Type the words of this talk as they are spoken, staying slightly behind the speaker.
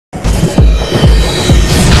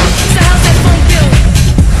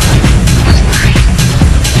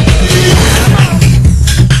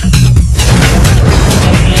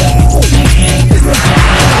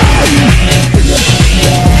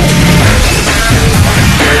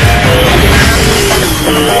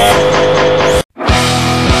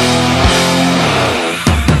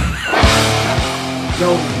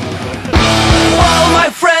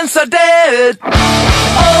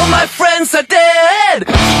friends are dead.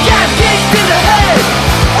 Got kicked in the head.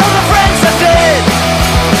 All the friends are dead.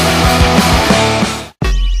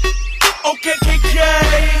 Okay, KK.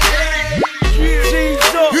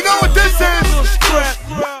 You know what this is?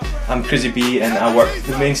 I'm KrizzyB and I work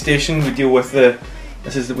the main station. We deal with the.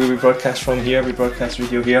 This is where we broadcast from here. We broadcast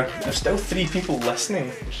radio here. There's still 3 people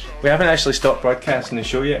listening. We haven't actually stopped broadcasting the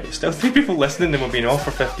show yet. There's still 3 people listening and we've been off for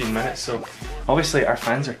 15 minutes. So obviously our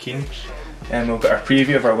fans are keen. And we've got our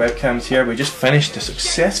preview of our webcams here. We just finished a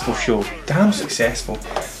successful show. Damn successful.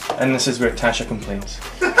 And this is where Tasha complains.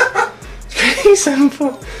 It's pretty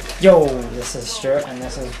simple. Yo, this is Stuart and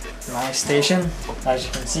this is my station. As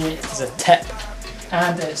you can see, it's a tip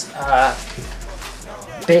and it's a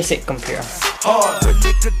basic computer.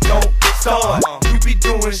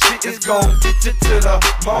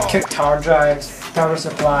 Cooked hard drives, power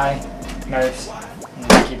supply, mouse,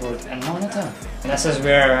 and keyboard and monitor. And this is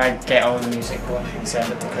where I get all the music going and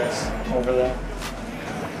send it to Chris over there.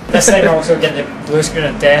 This thing also get the blue screen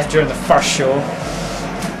of death during the first show.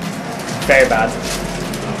 Very bad.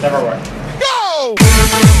 Never worked. Go!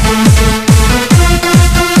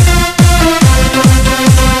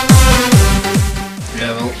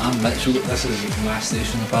 Yeah, well, I'm Mitchell. This is my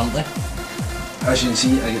station apparently. As you can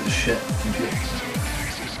see, I get the shit computer.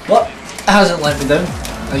 But it hasn't let me down.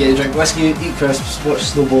 I get to drink whiskey, eat crisps, watch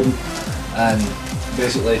snowboarding, and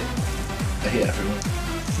basically, I hate everyone.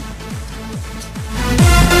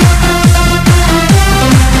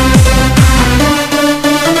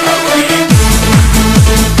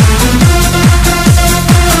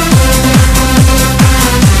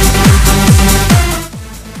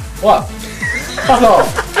 What? Fuck off!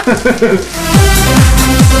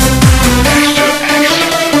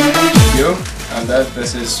 Yo, I'm Dad.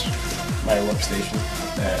 This is my workstation,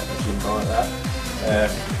 if you can call it that.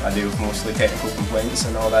 I deal with mostly technical complaints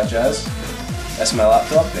and all that jazz. That's my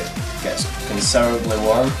laptop. It gets considerably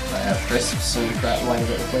warm. I have crisps and crap lying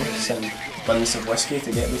about the place and buns of whiskey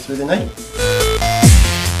to get me through the night.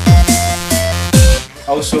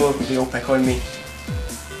 Also, they all pick on me.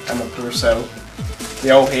 I'm a poor soul.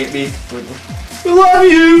 They all hate me. We love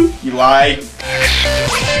you! You lie.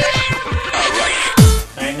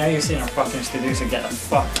 Alright, now you've seen our fucking studio, so get the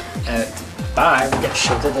fuck out. Bye, we get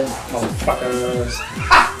shouted in, motherfuckers.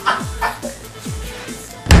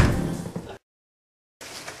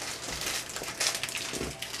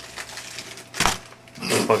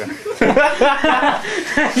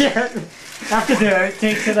 Yeah, after the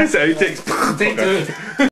outtakes of this. Outtakes. Take 2.